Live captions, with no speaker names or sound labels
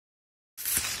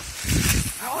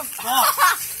Oh,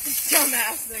 fuck.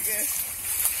 Dumbass nigga.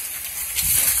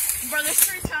 Bro, this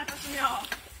tree trying to piss me off.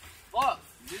 Fuck.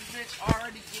 This bitch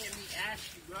already getting me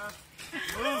ashy, bro.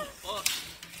 Move. Fuck.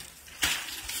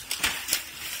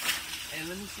 Hey,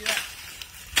 let me see that.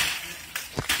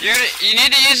 You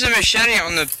need to use a machete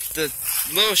on the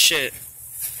little shit.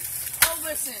 Oh,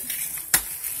 listen.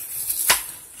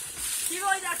 Keep it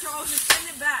like that, Charles. Just send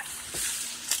it back.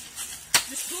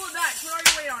 Just pull it back. Put all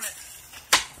your weight on it.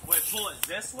 Wait, pull it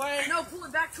this way? No, pull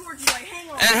it back towards you. Like, hang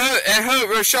on. And hope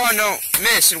Rashawn don't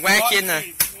miss and whack you in the...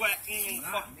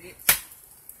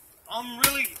 I'm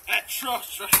really at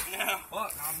trust right now.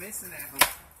 Fuck, I'm missing that.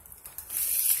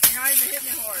 You're not even hitting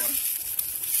it hard. Let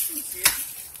me see it.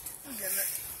 I'm getting it.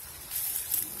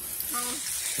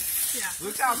 Yeah.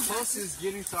 Look how close it's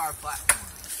getting to our platform.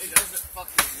 It doesn't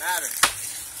fucking matter.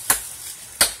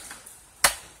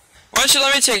 Why don't you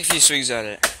let me take a few swings at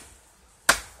it?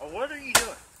 Oh, what are you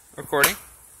doing? Recording.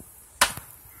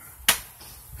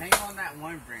 Hang on that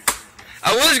one branch.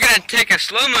 I was gonna take a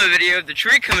slow-mo video of the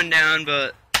tree coming down,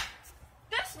 but...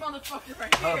 This motherfucker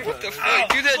right here. What the fuck?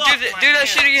 Do that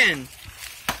shit again.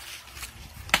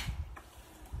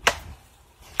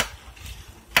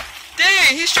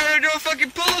 Dang, he's trying to do a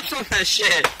fucking pull-ups on that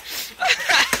shit.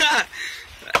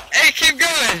 Hey, keep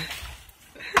going.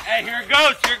 Hey, here it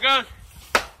goes, here it goes.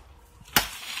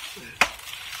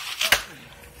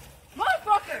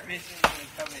 Motherfucker!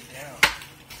 Coming down.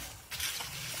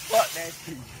 Fuck that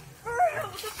tree. Hurry up,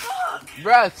 what the fuck?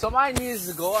 Bruh, somebody needs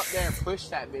to go up there and push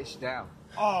that bitch down.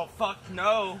 Oh, fuck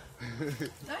no.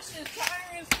 That shit is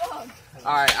tiring as fuck.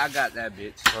 Alright, I got that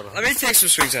bitch. Hold on. Let me take some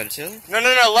swings at it, too. No,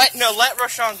 let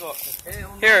Rashawn go up.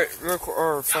 Here,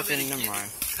 or fucking, never mind.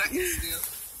 I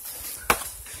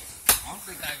don't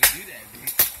think I can do that,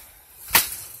 bitch.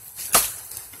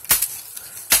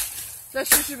 That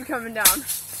shit should be coming down.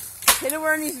 Hit it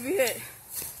where it needs to be hit.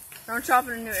 Don't chop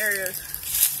it in new areas.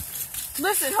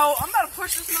 Listen, ho, I'm about to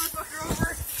push this motherfucker over,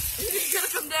 and he's gonna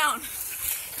come down.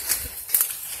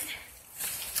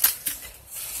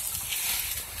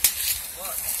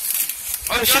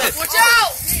 Oh shit! Watch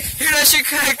out! Here, that shit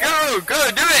kinda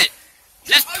go, do it!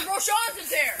 Just Roshan's in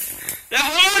there! now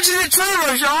hold on to the tree,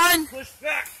 Rashawn! Push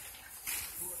back.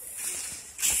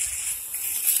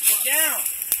 Get down.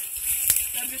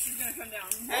 That bitch is gonna come down.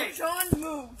 Hey. Roshan,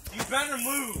 move. You better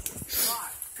move.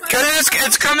 Cause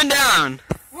it's coming down.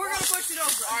 We're gonna push it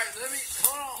over. Alright, let me,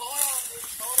 hold on,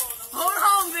 bitch. Hold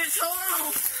on, bitch, hold on.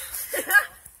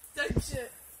 That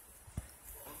shit.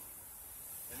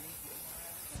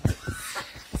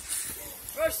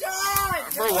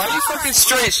 Roshan! Bro, why are you fucking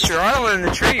straight straddling in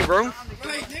the tree, bro?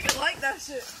 Right, nigga like that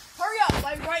shit. Hurry up,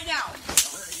 like right now.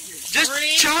 Just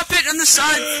chop it on the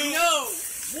side. No.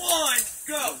 1,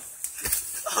 go.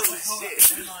 Oh shit.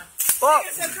 Fuck.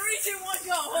 It's a 3, 2, 1,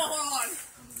 go. Hold on.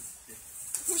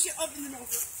 Push it up and then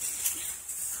over.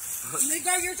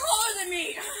 Nigga, you're taller than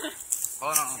me.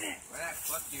 Hold on. Where that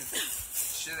fuck you?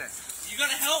 Shit at. You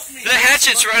gotta help me. The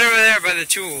hatchet's right over there by the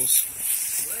tools.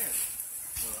 Where?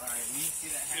 Alright, let me see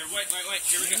that hatchet. Here, wait.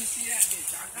 Here we go. Let me see that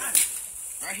bitch. I got it.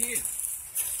 Right here.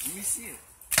 Let me see it.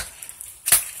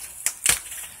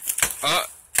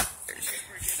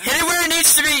 Hit it where it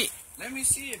needs to be. Let me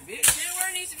see it, bitch. Hit it where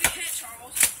it needs to be hit,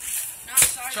 Charles. Not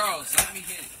side. Charles, let me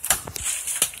hit it.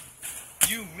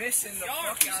 You missing the Y'all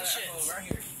are fuck out of piece of that shit. hole right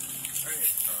here. Right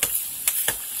here,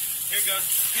 Charles. Here it goes.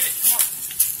 Get it. Come on.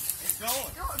 It's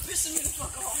going. Y'all are pissing me the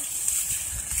fuck off.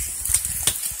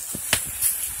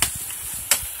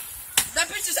 That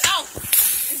bitch is out.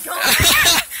 It's gone.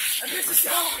 That bitch is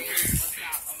gone.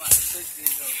 I'm about to push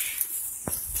these over.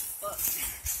 Oh,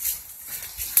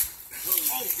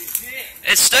 shit.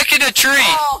 It's stuck in a tree.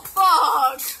 Oh,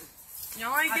 fuck.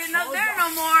 Y'all ain't getting up there no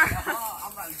more.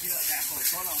 I'm about to get up that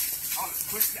hole. Hold on.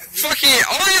 Push that bitch. Fuck it,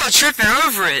 all y'all tripping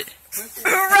over it.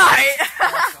 Right.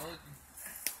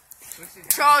 Push it.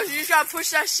 Charles, you just gotta push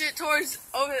that shit towards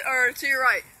over or to your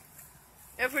right.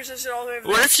 Yeah, push that shit all the way over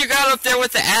What there. if you got up there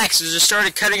with the axe and just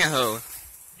started cutting a hoe?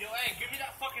 Yo, hey, give me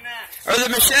that fucking axe. Or the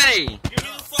machete? Give me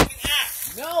the fucking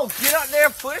axe. No, get up there,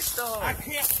 push though. I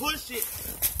can't push it.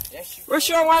 Yes, you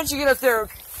Rashawn, why don't you get up there?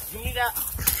 Give me that.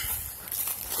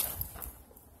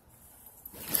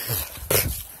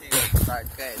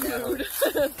 Dude.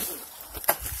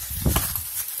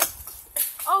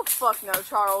 Oh fuck no,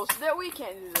 Charles. That we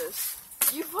can't do this.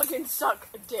 You fucking suck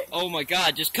a dick. Oh my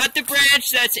god, just cut the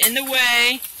branch that's in the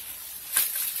way.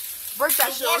 Break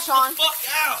that shit, Walk Roshan. the fuck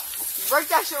out. Break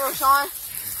that shit, Roshan.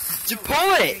 To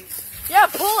pull it. Yeah,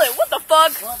 pull it. What the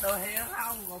fuck? What the hell?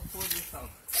 How am I gonna pull this off?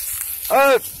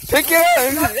 Pick it up.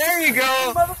 There you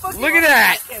go. Look at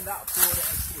that. I cannot pull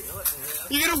that shit. What the hell?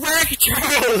 You're gonna whack it,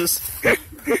 Charles.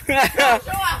 Your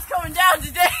ass coming down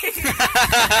today.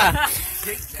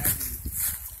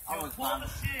 Pull the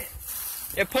shit.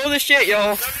 Yeah, pull the shit,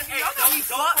 y'all. Don't touch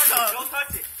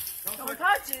it. Don't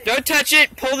touch it. Don't touch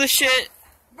it. Pull the shit.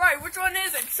 Right, which one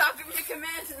is it? Stop giving me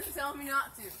commands and then telling me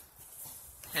not to.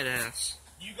 Head ass.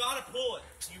 You gotta pull it.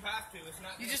 You have to. It's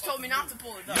not. You just told me not to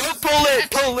pull it, though. Don't pull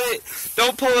it. Pull it.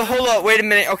 Don't pull it. Hold up. Wait a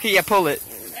minute. Okay, yeah, pull it.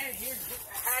 Hey, here, get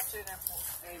the hatchet and pull.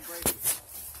 And break it.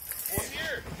 Well,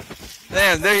 here.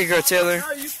 Damn, there you go, Taylor.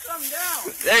 No, you come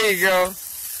down. There you go.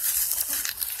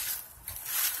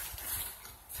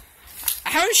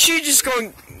 How is she just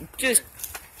going? Just.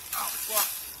 Oh, fuck.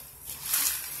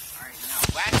 Alright, now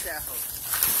whack that hoe.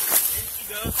 There she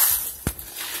goes.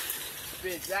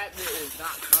 Bitch, that bit is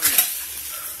not coming.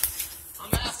 I'm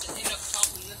gonna have to end up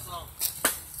chopping this off.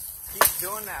 Keep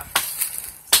doing that.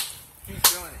 Keep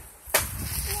doing it.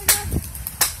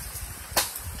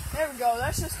 There we go.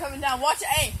 That's just coming down. Watch it.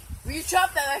 Hey, when you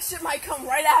chop that, that shit might come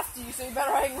right after you, so you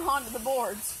better hang on to the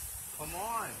boards. Come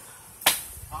on.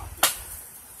 Pop it.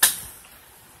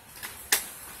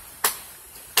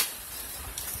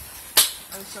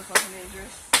 That was so fucking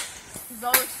dangerous. Because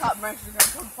all those top branches are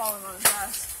gonna come falling on his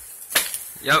ass.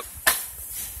 Yep.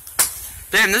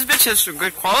 Damn, this bitch has some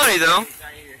good quality though. Right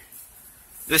here.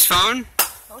 This phone.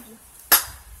 Told you.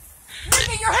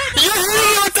 Nigga, you're hitting You're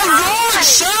hitting it with the wrong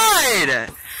side.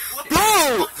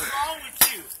 Bro, What's wrong with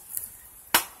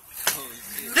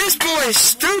you? this boy is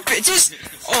stupid. Just.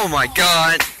 Oh my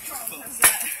god.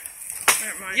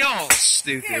 Never mind. Y'all Here,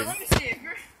 stupid. let me see it.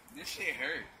 This shit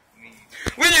hurt. I mean,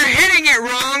 When you're hitting it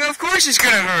wrong, of course it's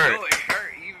gonna hurt. no, it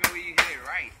hurt even when you hit it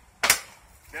right.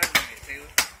 Doesn't it, Taylor?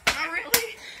 Not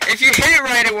really. If you hit it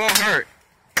right, it won't hurt.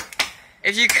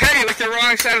 If you cut it with the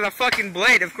wrong side of the fucking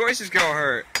blade, of course it's gonna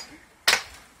hurt.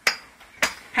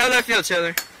 How'd that feel,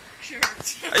 Taylor? Sure. Oh,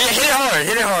 yeah, hit it hard,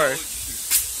 hit it hard.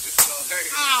 This gonna hurt.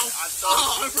 Ow. I thought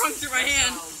Oh, it run through my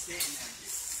hand. I was hitting that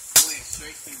bitch. Went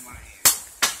straight through my hand.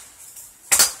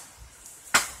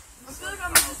 I feel like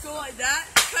I'm gonna just go like that,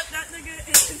 cut that nigga,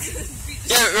 and just beat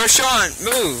the Yeah, Rashawn,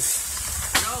 move.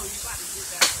 No, you about to get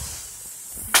that.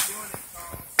 Keep doing it,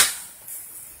 Carl.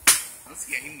 I'm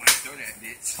scared he might throw that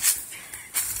bitch.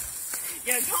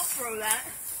 Yeah, don't throw that.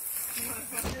 You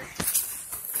motherfucker.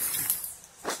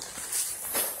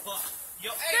 Fuck. Yo,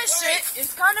 hey, This wait. shit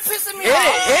is kind of pissing me Hit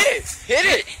off. it, hit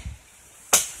it.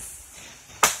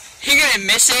 He's gonna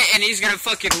miss it and he's gonna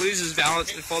fucking lose his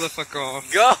balance and fall the fuck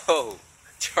off. Go!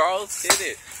 Charles, hit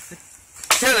it.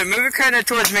 Taylor, move it kinda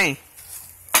towards me.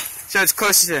 So it's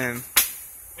closer to him.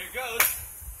 Here it goes.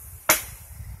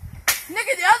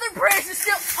 Nigga, the other branch is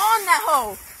still on that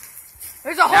hoe.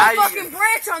 There's a Now whole you- fucking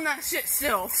branch on that shit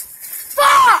still.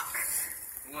 Fuck!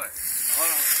 What?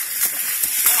 Hold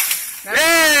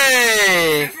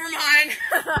Hey! Never mind.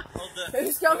 on. Hold the.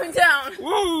 It's coming down.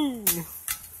 Woo!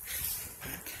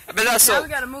 But that's Now so, we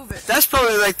gotta move it. that's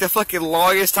probably like the fucking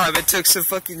longest time it took some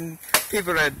fucking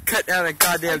people to cut down a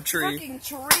goddamn tree. Fucking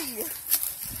tree.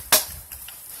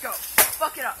 Go.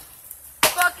 Fuck it up.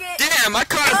 Fuck it. Damn, I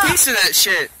caught a piece of that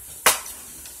shit.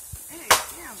 Hey,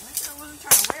 damn, I wasn't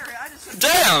trying to wear it. I just.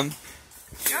 Damn!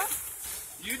 Yeah?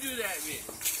 You do that bitch.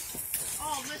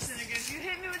 Oh, listen, nigga, if you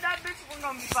hit me with that bitch, we're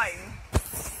gonna be fighting.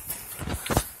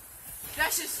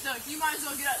 That shit's stuck. You might as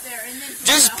well get up there and then.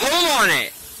 Just pull on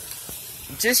it.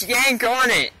 Just yank on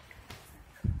it.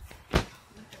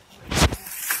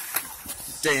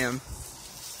 Damn.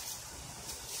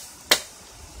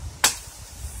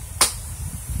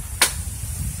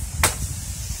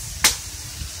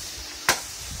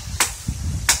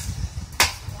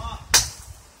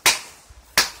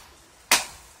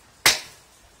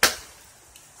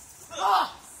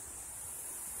 Oh!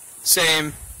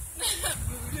 Same.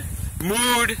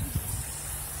 Mood.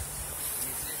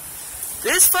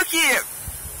 This fucking.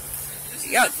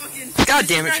 God, God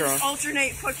damn it, Charles.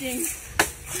 Alternate fucking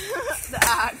the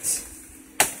act.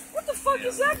 What the fuck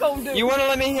is that gonna do? You want to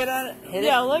let me hit at it? Hit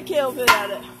Yeah, let Caleb hit at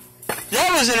it.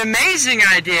 That was an amazing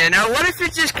idea. Now, what if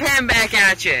it just came back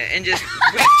at you and just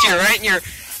whipped you right in your...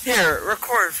 Here,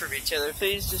 record for me, Taylor,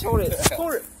 please. Just hold it.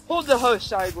 Hold it. Hold the host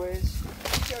sideways.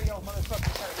 Show y'all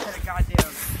motherfuckers how to cut a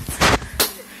goddamn...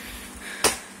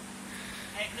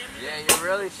 Yeah, you're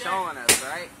really showing us,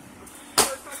 right?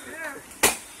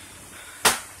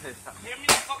 Give me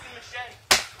the fucking machete.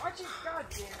 Where'd you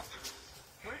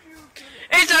get it?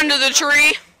 It's under the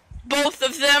tree. Both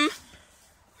of them.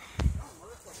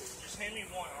 Just hand me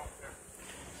one off there.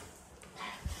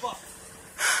 Fuck.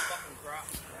 Fucking crap.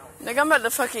 Nigga, I'm about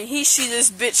to fucking he-see this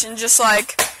bitch and just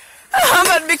like, I'm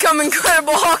about to become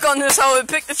Incredible Hulk on this hoe and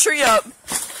pick the tree up.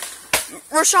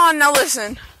 Rashawn, now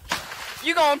listen.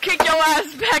 You gonna kick your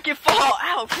ass back and fall.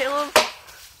 Ow, Caleb.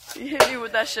 You hit me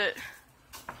with that shit.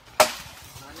 Run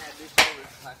that bitch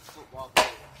over like a football player.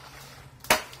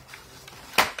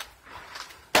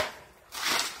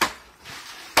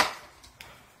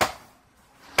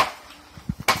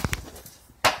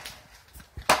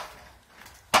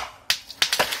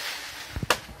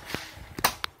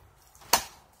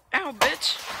 Ow,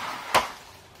 bitch.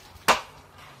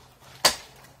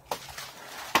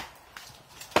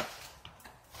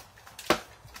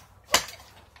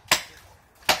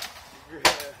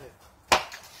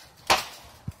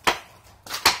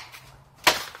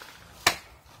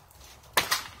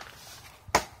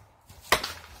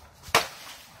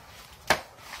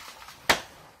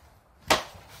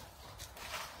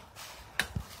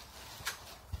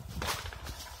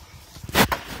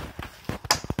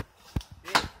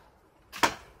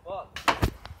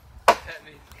 That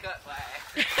means cut my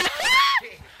ass.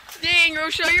 Dang,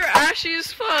 Rochelle, you're ashy as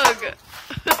fuck.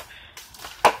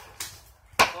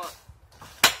 Fuck.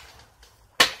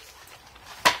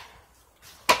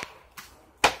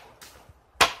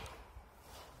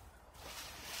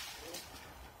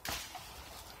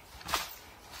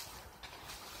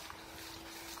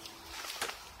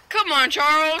 Come on,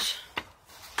 Charles.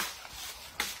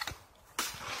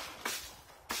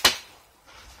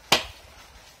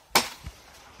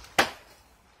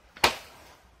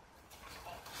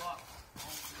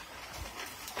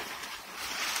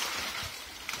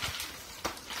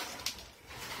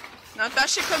 Now if that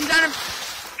shit comes down and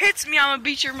hits me, I'm gonna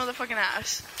beat your motherfucking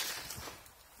ass.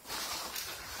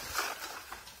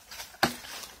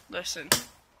 Listen.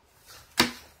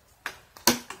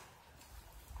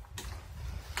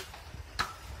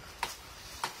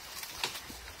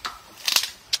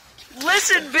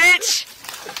 Listen, bitch!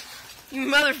 You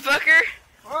motherfucker!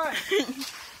 What?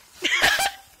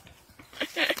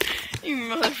 You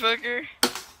motherfucker.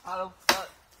 I don't fuck.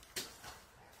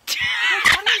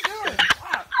 What are you doing?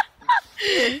 Wow.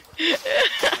 I'm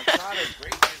trying to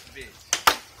break this bitch.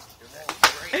 It won't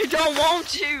break. I don't want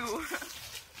you.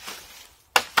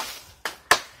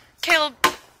 Caleb,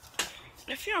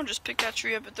 if you don't just pick that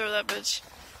tree up and throw that bitch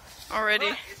already.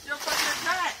 Look, it's still fucking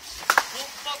attached. Don't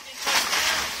fucking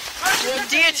touch Well,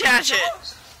 deattach it.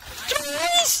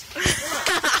 Jules!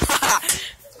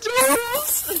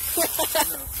 Jules!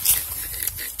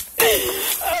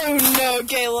 Oh no,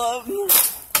 Caleb.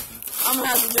 I'm gonna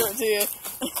have to do it to you.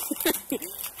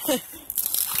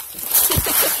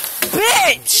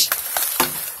 Bitch!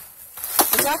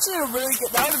 It's actually a really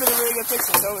good, that would have been a really good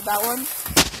picture, so with that one.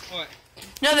 What?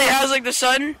 No, that has like the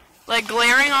sun, like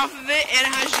glaring off of it, and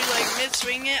it has you like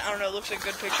mid-swing it. I don't know, it looks like a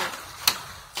good picture.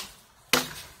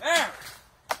 There.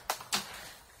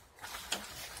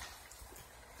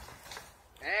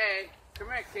 Hey, come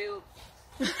here, Caleb.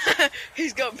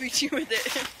 He's gonna beat you with it.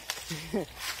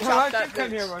 Why that don't you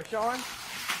come bitch. here, Rashawn?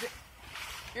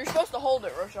 You're supposed to hold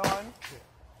it, Roshan.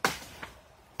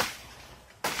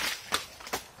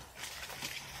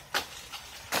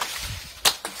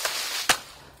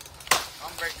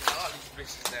 I'm breaking all these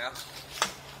bitches now.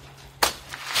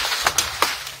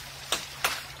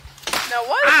 Now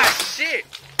what? Ah, shit!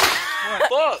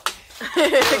 Fuck!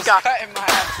 He Got- cutting my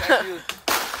ass like he was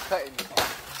cutting me.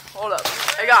 Hold up,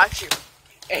 I got you.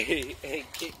 Hey,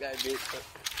 kick that bitch.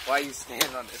 Why you stand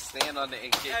on it? Stand on it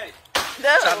and kick it.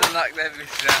 No. Try to knock that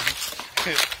bitch down.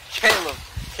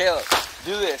 Caleb,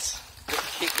 do this.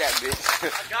 Kick that bitch.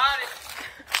 I got it.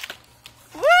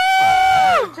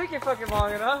 Woo! It took you fucking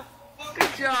long enough.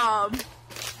 Good job.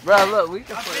 Bro, look, we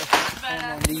can put a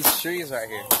home on these trees right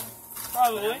here.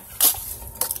 Probably.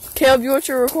 Caleb, you want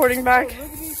your recording back? Look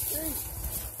at these trees.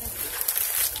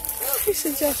 He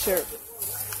said yes, sir.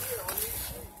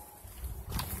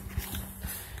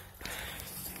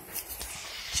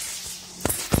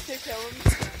 Hey, Caleb.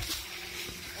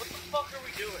 What the fuck are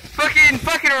we doing?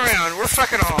 Fucking around. We're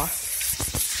fucking off.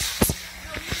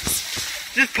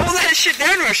 Just pull that shit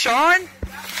down, Rashawn.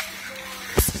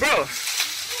 Bro.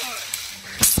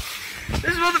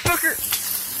 This motherfucker.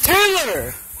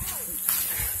 Taylor.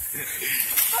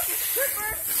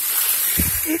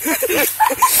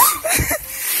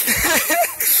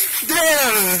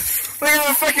 Damn. Look at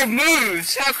the fucking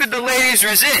moves. How could the ladies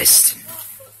resist?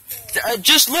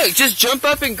 Just look. Just jump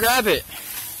up and grab it.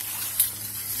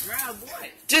 Grab what?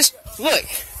 Just look.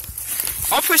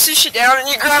 I'll push this shit down and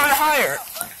you grab it higher.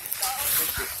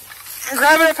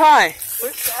 Grab it up high.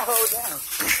 Push that hoe down.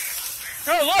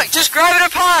 No, look, just grab it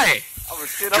up high. I'm gonna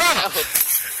sit on Drop. that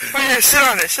hoe. Right there, sit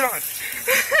on it, sit on it.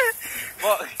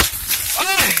 Fuck. Oh,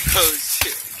 Oh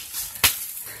shit.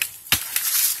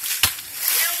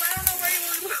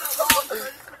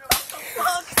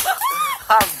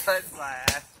 I'm butting my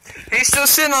ass. he's still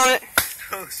sitting on it.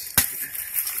 Oh shit.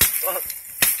 fuck?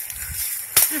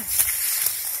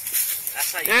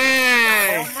 That's how you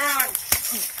Yay! Home run.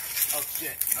 Oh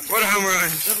shit. What a home run.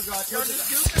 Y'all just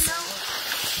goofing now?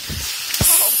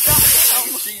 Oh,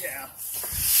 goddamn. See now.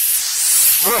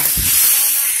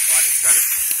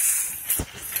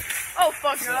 Oh,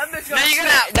 fuck no, that bitch Now gonna you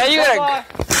snap. gotta, now you gotta.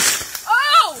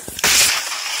 Oh!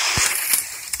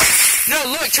 No,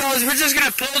 look, Charles, we're just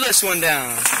gonna pull this one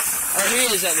down. Or he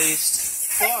is at least.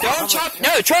 Don't chop.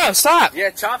 No, Charles, stop.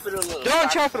 Yeah, chop it a little. Don't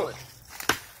chop it.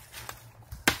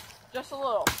 Just a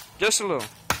little. Just a little.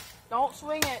 Don't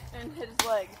swing it and hit his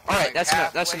leg. All right, that's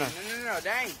enough. Halfway. That's enough. No,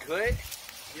 that ain't good.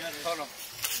 Yeah, Hold on.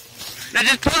 Now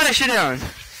just pull that shit down.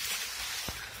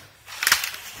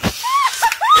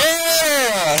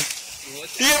 Yeah.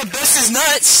 Yeah, bust his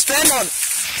nuts. Stand on it.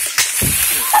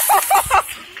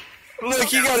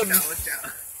 Look, you gotta. Watch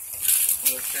out.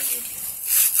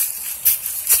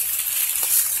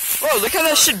 Whoa, look how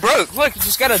that shit broke. Look, it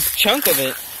just got a chunk of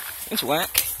it. It's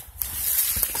whack.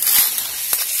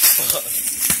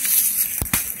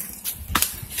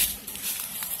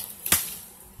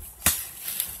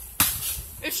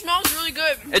 It smells really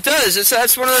good. It does.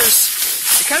 That's one of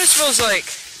those. It kind of smells like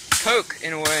Coke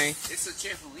in a way. It's a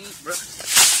trampoline, bro.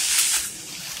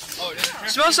 Oh, It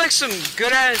smells like some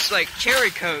good ass like cherry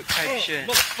Coke type shit.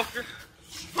 motherfucker.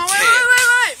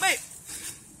 Oh, wait.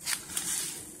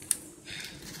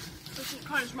 This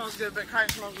kind of smells good, but it kind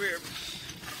of smells weird.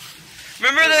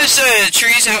 Remember those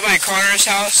trees out by Connor's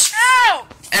house? Ow!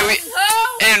 And we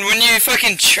No! and when you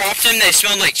fucking chopped them, they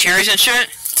smelled like cherries and shit.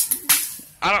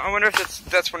 I wonder if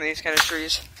that's one of these kind of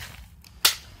trees.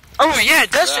 Oh yeah,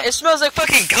 it does. Yeah. It smells like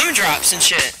fucking gumdrops and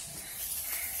shit.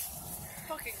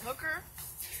 Fucking hooker.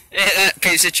 Yeah, that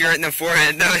piece that you're right in the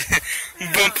forehead. No, bump.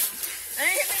 And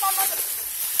he hit me on my...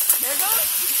 There it goes.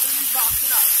 He's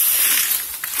boxing up.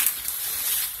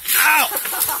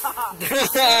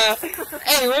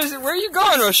 Hey, where are you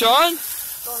going, Rashawn?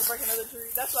 Going to break another tree.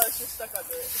 That's why it's just stuck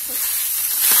under it.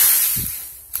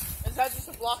 Is that just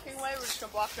a blocking way? We're just going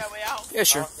to block that way out? Yeah,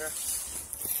 sure.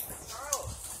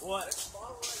 What?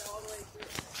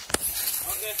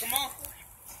 Okay, come on.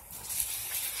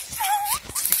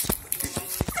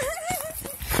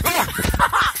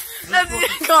 That's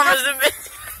the Connor's a bit.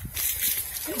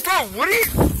 Bro, what are you?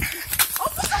 Oh,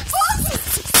 what the fuck?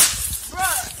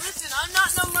 Bruh, listen, I'm not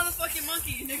no motherfucking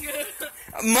monkey, nigga.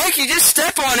 Monkey, just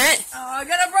step on it. Oh, I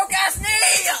got a broke ass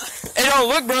knee! It don't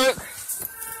look broke.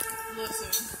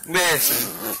 Listen.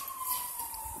 Listen.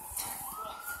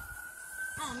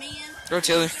 Oh, man. Go,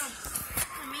 Taylor.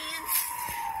 Oh, man.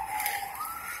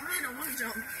 I really don't want to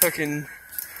jump. Fucking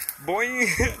boy.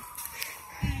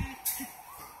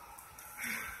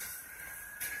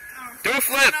 Don't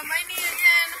flip. On my knee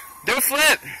again. Don't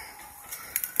flip.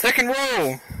 Tuck and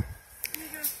roll.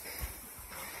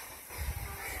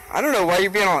 I don't know why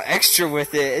you're being all extra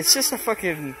with it. It's just a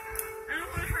fucking. I don't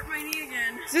want to hurt my knee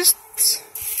again. Just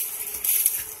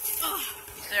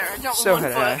There, I jumped so with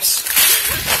one head foot. ass.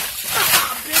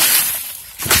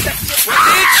 That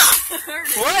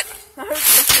hurted. What? That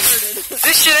hurted.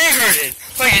 This shit ain't hurting.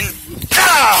 Fucking.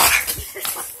 Ah!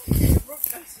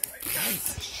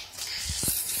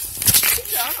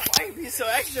 I don't know why you're being so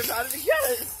extra about it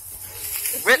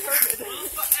because Whip. it hurted.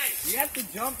 You have to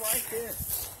jump right there.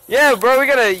 Yeah, bro, we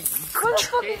gotta. What the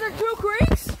fuck is there 2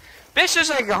 creeks? Bitch, there's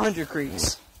like 100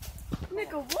 creeks.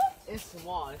 Nigga, what? It's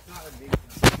small. It's not a big one.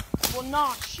 Well,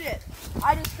 nah, shit.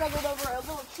 I just struggled over a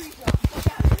little tree jump. Fuck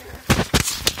out of here.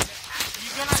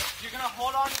 You're gonna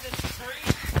hold on to this tree?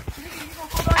 Nigga, you gonna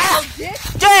hold on to your dick?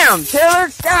 Damn, Taylor.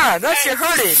 God, that shit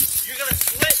hurted. You're gonna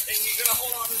slip and you're gonna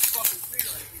hold on to this fucking tree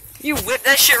right here. You whipped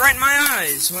that shit right in my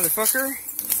eyes, motherfucker.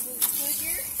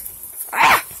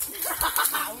 Ah!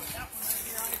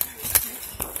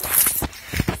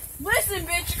 Listen,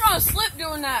 bitch, you're gonna slip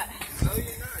doing that. No, you're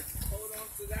not. Just hold on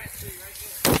to that tree right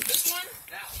there. This one?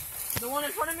 That one. The one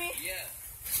in front of me? Yeah.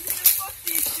 Man, fuck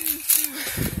these shoes, too.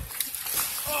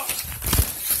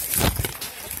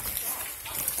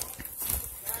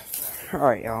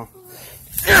 Alright, y'all.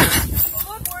 Well,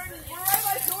 look, we're right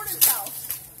by Jordan's house.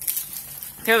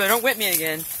 Taylor, don't whip me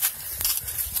again.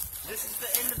 This is the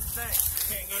end of the thing.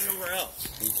 You can't go nowhere else.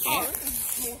 Oh, this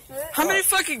is bullshit. How many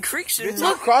fucking creeks is It's there?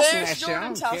 not crossing There's that shit. I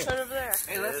Jordan's don't house care. right over there.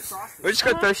 Hey, let's cross it. We're just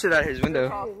gonna throw shit out his window.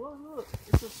 Hey, look.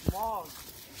 It's a small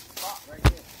spot right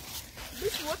there.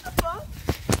 Bitch, what the fuck?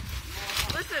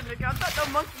 Listen, Nick, I'm not no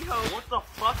monkey hoe. What the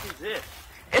fuck is this?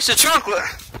 It's a trunk. Look.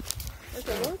 It's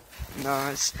a what? No,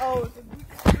 it's Oh,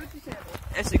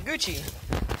 it's a Gucci sandal. a Gucci.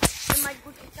 In my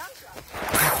Gucci contract.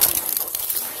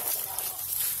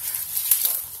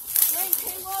 Man,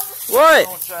 Caleb. What?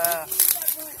 Don't try.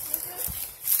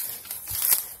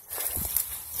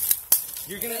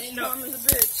 You're gonna end Calm up. as a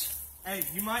bitch. Hey,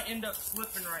 you might end up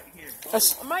slipping right here. I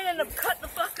might end up cutting the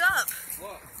fuck up.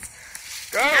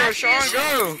 Go, Sean,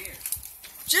 go.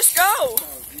 Just go.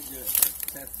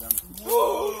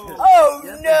 Whoa. Oh You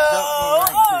have to no!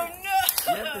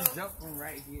 You have Oh to jump from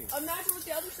right here. no! Imagine what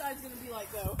the other side's gonna be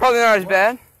like though. Probably not as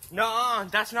bad. No,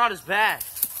 that's not as bad.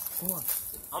 Come on.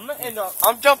 I'm gonna end up.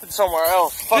 I'm jumping somewhere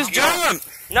else. Just Fuck you. jump,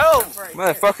 No.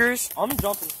 motherfuckers. I'm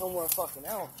jumping somewhere fucking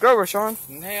else. Go, Rashawn.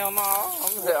 Hell no.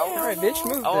 Alright, bitch,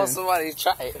 move I want then. somebody to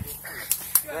try it.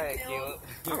 Thank you.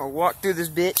 I'm gonna walk through this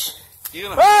bitch. You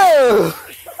Oh!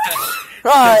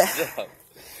 Alright.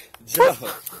 Jump.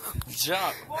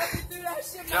 Jump. Walking through that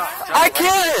shit, man. I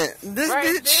can't. This Right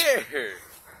bitch. there.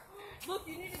 Look,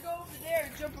 you need to go over there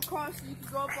and jump across so you can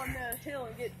go up on the hill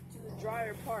and get to the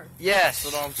drier part. Yes.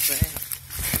 That's what I'm saying.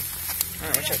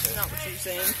 That's not what you're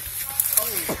saying. You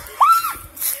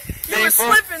Thank were you.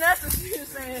 slipping, that's what you were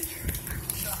saying.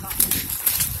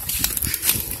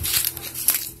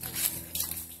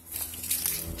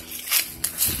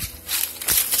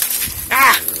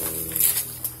 Ah!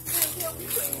 Hell, we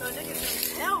putting the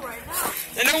niggas in hell right now.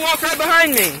 And don't walk right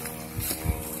behind me.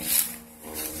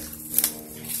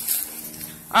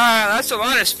 That's a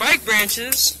lot of spike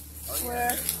branches.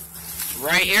 Where?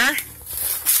 Right here.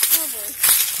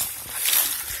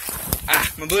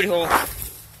 Ah, my booty hole.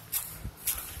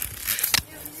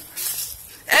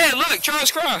 Hey, look,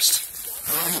 Charles crossed.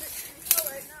 Right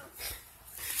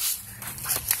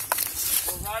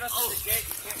We're right up to the gate.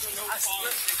 You can't go no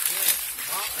farther.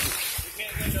 You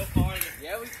can't go no farther.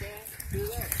 Yeah, we can. Do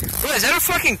that. What, is that a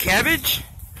fucking cabbage?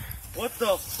 What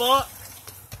the fuck?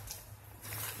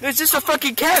 It's just a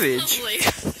fucking cabbage.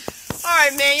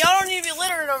 Alright, man, y'all don't need to be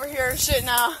littering over here and shit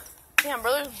now. Damn,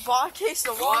 bro, there's a bottle case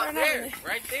of Go water up and there. everything.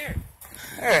 Right there.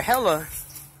 There, hella.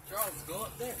 Charles, go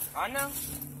up there. I know.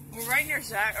 We're right near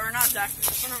Zach, or not Zach, but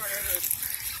in front of our neighborhood.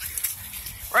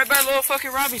 Right by little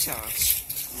fucking Robbie's house.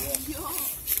 Yeah,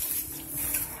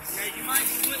 you might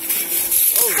slip.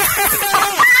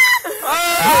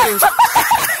 Oh!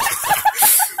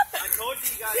 I told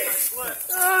you guys might slip.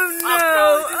 Oh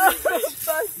no! Oh,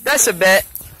 fuck. That's a bet.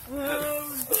 Oh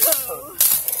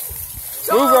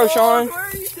no! Move, Roshan. Where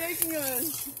are you taking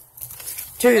us?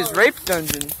 To his rape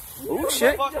dungeon. Oh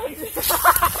shit. Fuck you.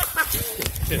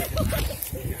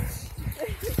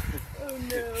 Oh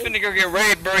no! Finna go get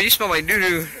raped, bro. You smell like doo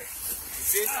doo.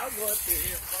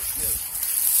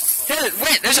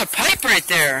 Wait, there's a pipe right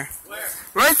there. Where?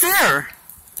 Right there.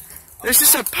 There's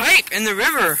just a pipe in the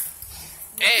river.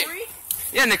 Hey.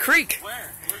 Yeah, in the creek.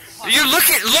 Where? You look,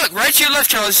 right to your left,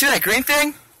 Charles. See that green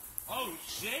thing? Oh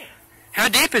shit. How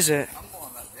deep is it? I'm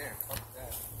going up there. Fuck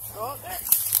that. Go up there.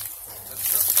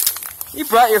 You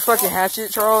brought your fucking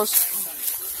hatchet, Charles.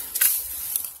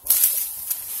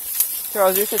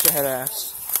 Charles, you're such a head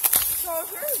ass. Charles,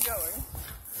 where are you going?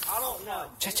 I don't know.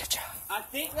 Cha-cha-cha. I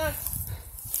think that's.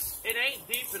 It ain't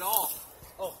deep at all.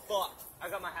 Oh fuck. I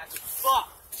got my hatchet. Fuck.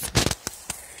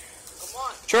 Come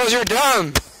on. Charles, you're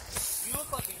dumb. You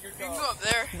look like you're You dumb. can go up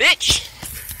there. Bitch.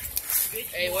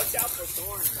 Hey, watch out for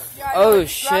thorns. Yeah, I Oh, know,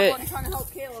 just grab shit. one trying to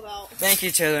help Caleb out. Thank you,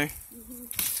 Taylor.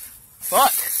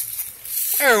 Fuck.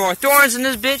 There are more thorns in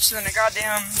this bitch than a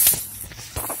goddamn...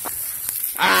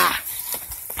 Ah.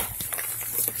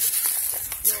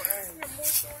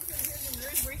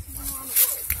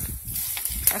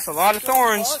 That's a lot of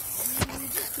thorns.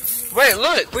 Wait,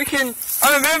 look, we can...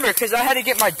 I remember, because I had to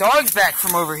get my dogs back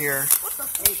from over here.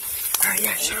 Oh,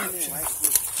 yeah, shut up.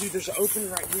 Dude, there's an opening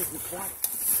right here. Be quiet.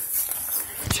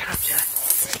 Shut up, Jack.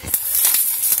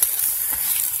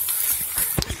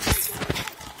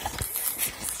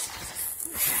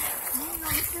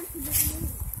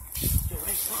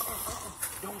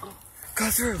 Go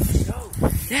through.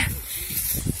 Yeah.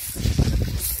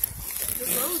 The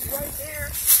road's right there.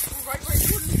 We're right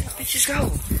towards the house. Let's just go.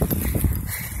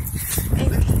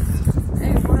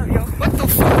 Hey, what up, yo? What the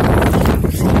fuck?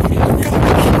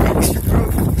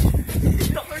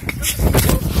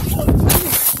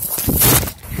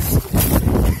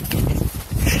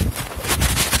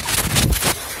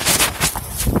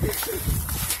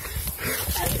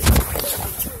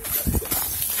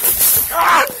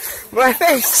 Ah! My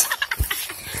face! What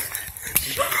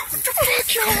the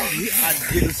fuck, yo? I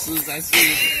did as soon as I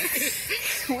see it.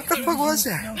 What the fuck was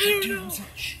that? That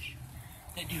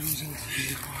dude was in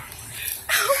the car.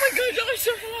 Oh my god, y'all are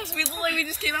so fast. We look like we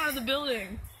just came out of the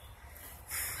building.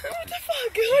 What the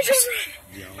fuck? We're just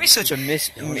We're such a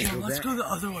miss. Let's go the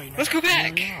other way now. Let's go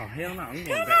back. No, hell no. I'm going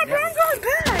running. back. Bro, I'm going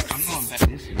back. I'm going back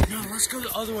this way. No, let's go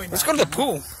the other way now. Let's go to the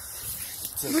pool.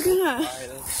 Look at that.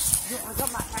 I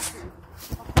got my hatchet.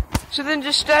 So then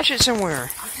just stash it somewhere.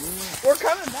 We're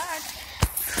coming back.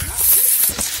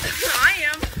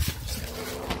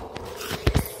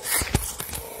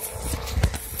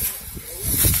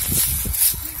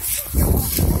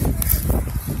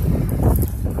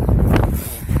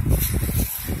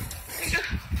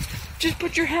 Just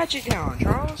put your hatchet down,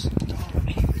 Charles.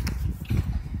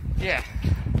 Yeah.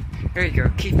 There you go.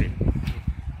 Keep it.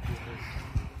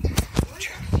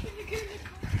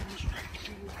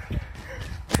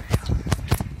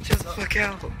 Chill the fuck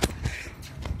out.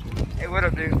 Hey, what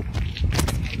up, dude?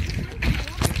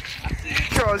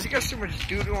 Charles, you got so much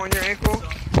doo-doo on your ankle.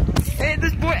 Hey,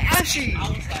 this boy Ashy.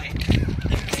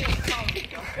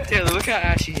 Taylor, look how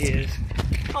ashy he is.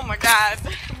 Oh my god.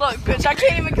 Look, bitch, I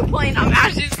can't even complain. I'm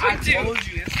ashy as fuck too.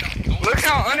 Look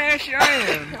how unashy I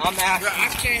am. I'm ashy. Bro, I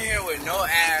came here with no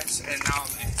ass and now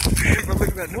I'm ashy. But look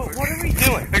at that. What are we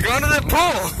doing? We're going to the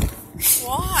pool.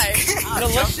 Why? No,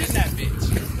 let's in that bitch.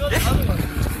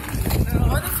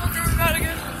 Where the fuck are we about to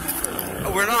go?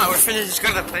 Oh, we're not. We're finna just go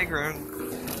to the playground.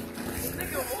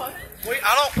 Nigga, what? Wait,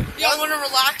 I don't. Y'all wanna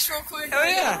relax real quick? Oh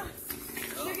yeah.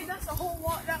 Nigga, that's a whole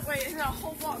walk that way and then a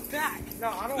whole walk back. No,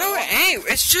 I don't. No, it ain't.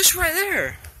 It's just right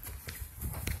there.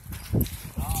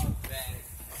 Oh, bad.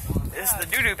 It's the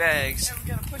doo-doo bags. Yeah,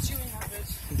 we're gonna put you in that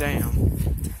bitch. Damn.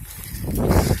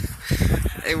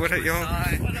 Hey, what up, y'all?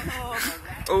 What up?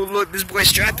 Oh, look, this boy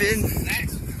strapping.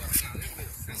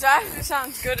 That actually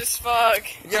sounds good as fuck.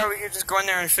 Yeah, we could just go in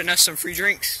there and finesse some free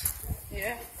drinks.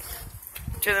 Yeah.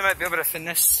 Taylor might be able to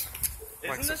finesse.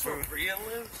 Isn't this where Rhea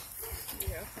lives?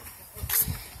 Yeah.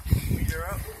 You're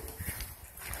up.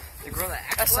 The girl that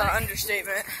acts That's like. an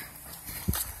understatement.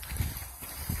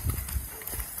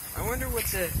 I wonder what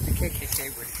the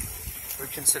KKK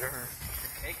would consider her.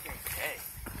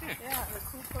 KKK. Yeah, the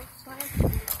Ku Klux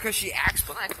Klan. Because she acts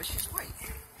black, but she's white.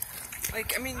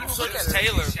 Like, I mean, you So look at does her.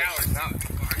 Taylor. Showered not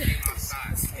before I came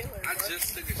outside. Taylor, I bro.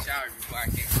 just took a shower before I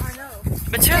came. I know.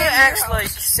 But Taylor acts like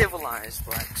civilized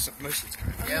black most of the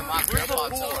time. Yeah, my grandpa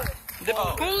told me. The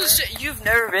pool is. You've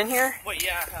never been here, Wait,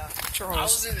 yeah. I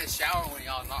Charles? was in the shower when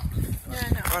y'all knocked me. Yeah,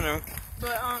 I know. I know.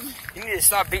 But, You need to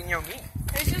stop beating your meat.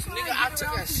 it's just when Nigga, I I get took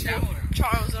around a shower.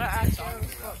 Charles that I actually know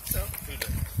fuck,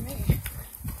 so. Me.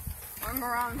 I'm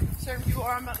around certain people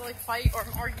or I'm about to like fight or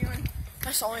I'm arguing.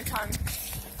 That's the only time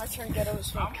I turn ghetto as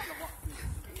fuck.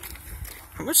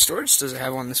 How much storage does it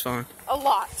have on this phone? A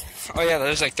lot. Oh yeah,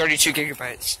 there's like 32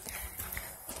 gigabytes.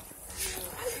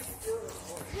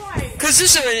 Right. Cause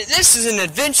this is an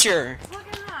adventure. Look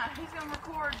at that. He's gonna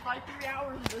record like 3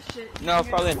 hours of this shit. No, You're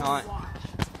probably gonna not. watch.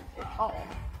 Oh.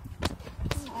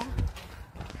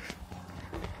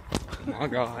 Oh my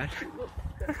god.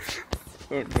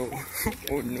 Oh no.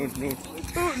 Oh no no.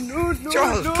 Oh no no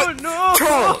Charles, no put- no.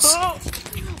 Charles!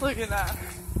 Look at that.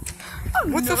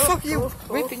 What the No. fuck are you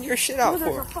whipping your shit out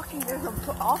There's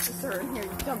for? a officer in here, you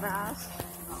dumbass.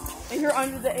 And you're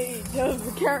under the age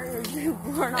of carrying you.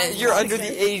 You're under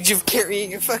the age of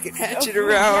carrying a fucking hatchet Yeah,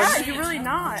 around. you're really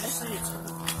not.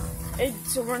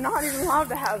 So we're not even allowed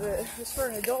to have it. It's for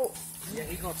an adult. Yeah,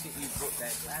 he gonna think you broke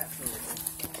that glass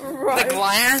over. Right. The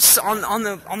glass on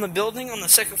the building, on the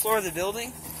second floor of the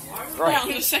building. Yeah, on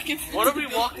the second What are we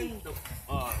walking the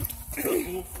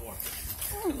pool for?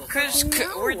 Cause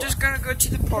we're just gonna go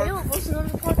to the park. Caleb wants to go to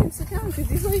the park and sit down because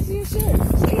he's lazy as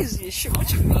shit. Lazy as shit.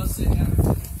 What you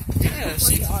Yes.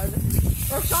 Oh my god.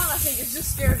 Rashawn, I think, is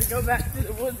just scared to go back to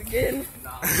the woods again.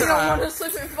 He don't want to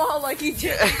slip and fall like he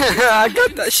did. I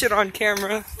got that shit on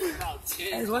camera.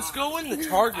 Hey, let's go in the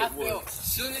Target I feel, woods.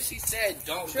 as soon as he said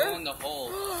don't Sure. go in the hole,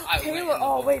 I went in Caleb, the oh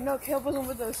hole. wait, no, Caleb wasn't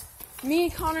with us. Me,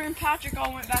 Connor, and Patrick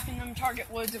all went back in them Target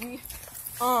woods, and we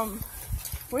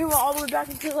went all the way back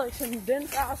into like some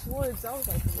dense ass woods. That was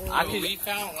like, whoa. I mean, we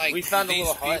found like We found a these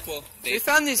little hut. people. We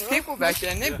found these people back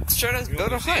there, and they showed us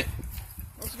build a hut.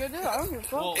 Let's go do it. I don't give a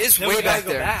fuck. Well, It's then way we gotta back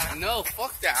go there. back. No,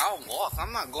 fuck that. I'll walk.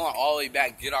 I'm not going all the way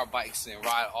back, get our bikes, and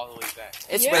ride all the way back.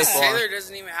 It's Yeah. way far. Taylor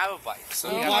doesn't even have a bike. So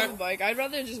I don't yeah, have a bike. I'd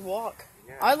rather just walk.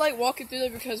 I like walking through there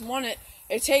because one, it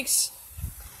takes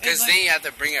because it's then you have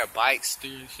to bring our bikes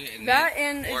through and shit. And that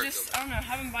then and it work just them. I don't know,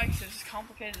 having bikes is just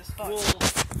complicated as fuck. Well,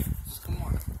 just come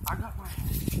on. I got my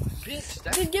bitch.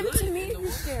 That's Then give it good. to me if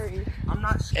you're scary. I'm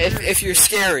not scared. If you're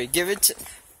scary, give it to.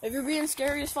 If you're being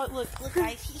scary as fuck, look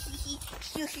guys. Hee hee hee.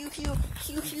 Hee hee hee.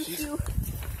 Hee hee hee.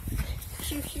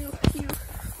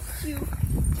 Hee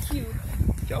hee.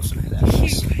 You also do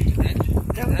that.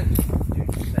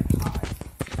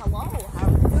 Hello, how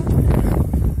are you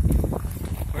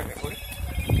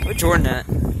doing? Where's Jordan at?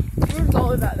 Jordan's all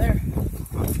the way back there.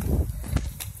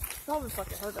 Probably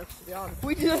fucking hurt us, to be honest.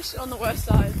 We did that shit on the west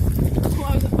side. While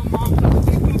I was at my mom's house,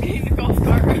 we came to golf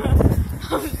cart.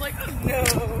 I was like, oh, no.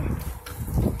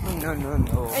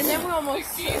 No. And then we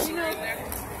almost,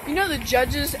 you know the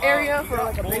judges area for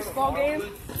like a baseball game?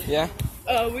 Yeah.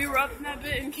 We were up in that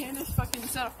bit and Candace fucking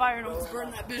set a fire and almost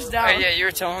burned that bitch Oh down. yeah, you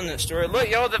were telling that story. Look,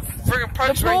 y'all, the friggin' The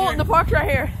park's pool, right here. the park's right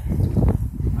here.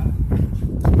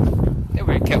 They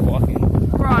would have kept walking.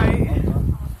 Right.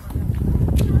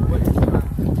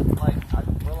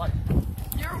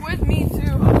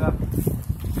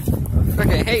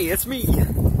 Hey, it's me.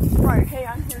 Right, hey,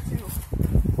 I'm here too.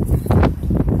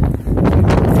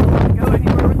 Go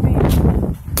anywhere with me?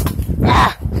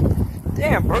 Ah!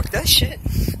 Damn, broke that shit.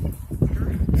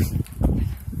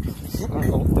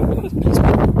 What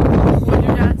did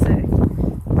your dad say?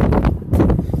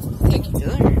 Thank you,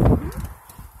 Taylor.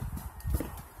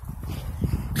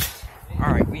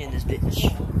 Alright, we in this bitch.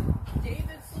 David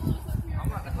still lives up here. I'm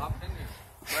about to hop in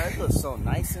there. Bro, it looks so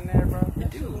nice in there, bro. It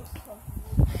do.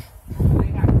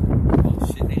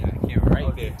 Oh shit, they got a camera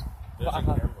right there. There's a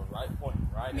camera right point,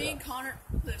 right Me there. and Connor,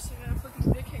 this, we got a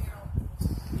fucking big hangout.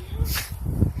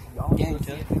 Y'all Dang, wanna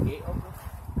see if the gate open?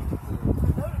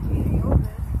 No, the gate ain't open.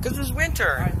 Cause it's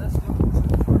winter. Alright, let's go.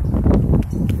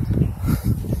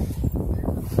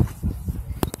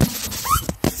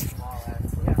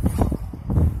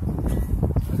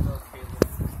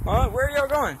 Where are y'all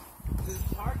going? To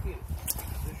the Target.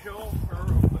 The show her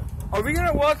real quick. Are we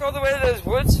gonna walk all the way to those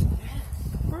woods?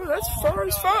 Bro, that's far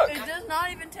as fuck. It does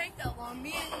not even take that long.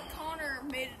 Me and Connor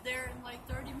made it there in like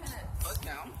 30 minutes. Fuck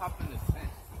now, I'm hopping the fence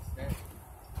instead.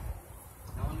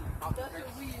 No one hop the That's fence.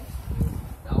 what we used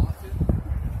Y'all want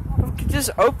to? We could just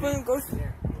open,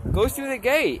 go through the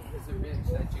gate. There's a bench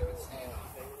that you can stand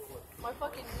on. My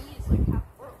fucking knees like half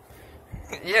broke.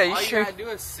 Yeah, you All you sure? gotta do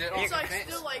is sit on It's the like fence.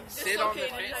 still like Sit on the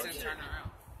dislocated fence type and shit. turn around.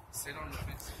 Sit on the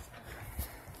fence and turn around.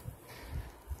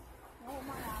 Oh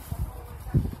my ass.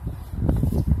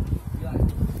 Be like,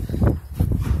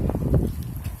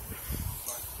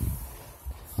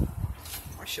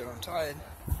 Oh shit, I'm tired.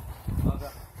 okay.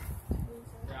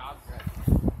 Yeah, I'll grab it.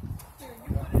 Here,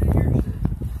 you put it in your shit.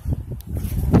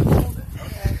 Hold it.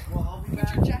 Okay, well, I'll be Put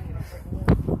back. your jacket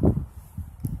over.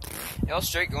 Y'all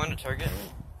straight going to Target?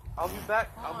 I'll be back.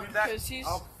 I'll be back. Because he's.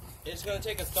 It's gonna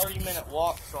take a 30-minute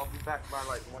walk, so I'll be back by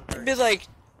like It'd 1:30. be like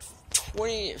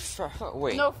 20.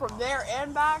 Wait. No, from there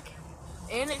and back.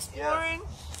 And exploring.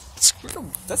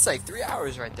 That's like 3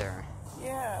 hours right there.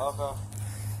 Yeah. Okay.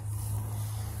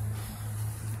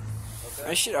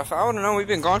 Hey, shit, if I would have known we've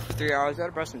been gone for 3 hours, I'd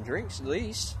have brought some drinks at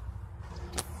least.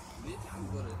 This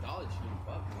time we go to Dollar Tree and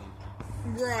fuck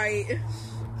me. Right.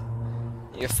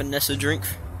 You finesse a drink?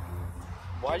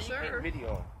 Why Yes, do you sir. make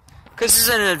video? Cause this is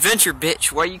an adventure,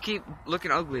 bitch. Why you keep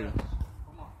looking ugly? What?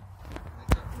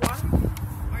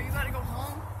 Are you about to go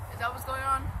home? Is that what's going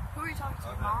on? Who are you talking to?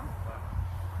 Your mom?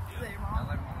 Is that your I mom?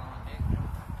 like my long dick.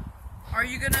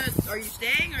 Are you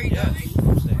staying? Are you Yes, going?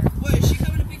 I'm staying. Wait, is she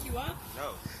coming to pick you up?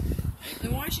 No.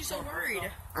 Then why is she so worried?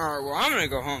 Alright, well, I'm gonna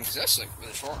go home because that's like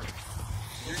really far.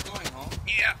 You're going home?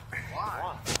 Yeah.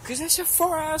 Why? Because that's a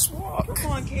far ass walk.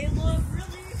 Come on, Caleb, really?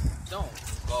 Don't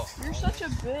go. You're such a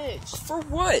bitch. For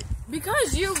what?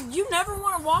 Because you never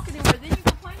want to walk anywhere. Then you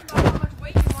complain about how much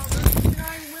weight you want to lose. You're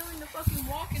not even willing to fucking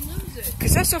walk and lose it.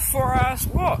 Because that's a far ass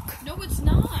walk. No, it's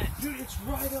not. Dude, it's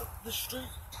right up the street.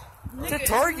 It's a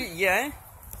Target, yeah.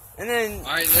 And then,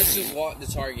 Alright, let's just walk to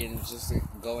Target and just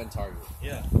go in Target.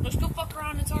 Yeah. Let's go fuck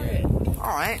around in Target.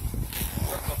 alright.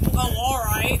 Oh,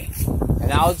 alright.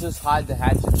 And I'll just hide the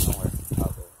hatchet somewhere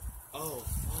out there.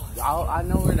 Oh, I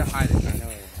know where to hide it. I know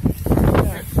where.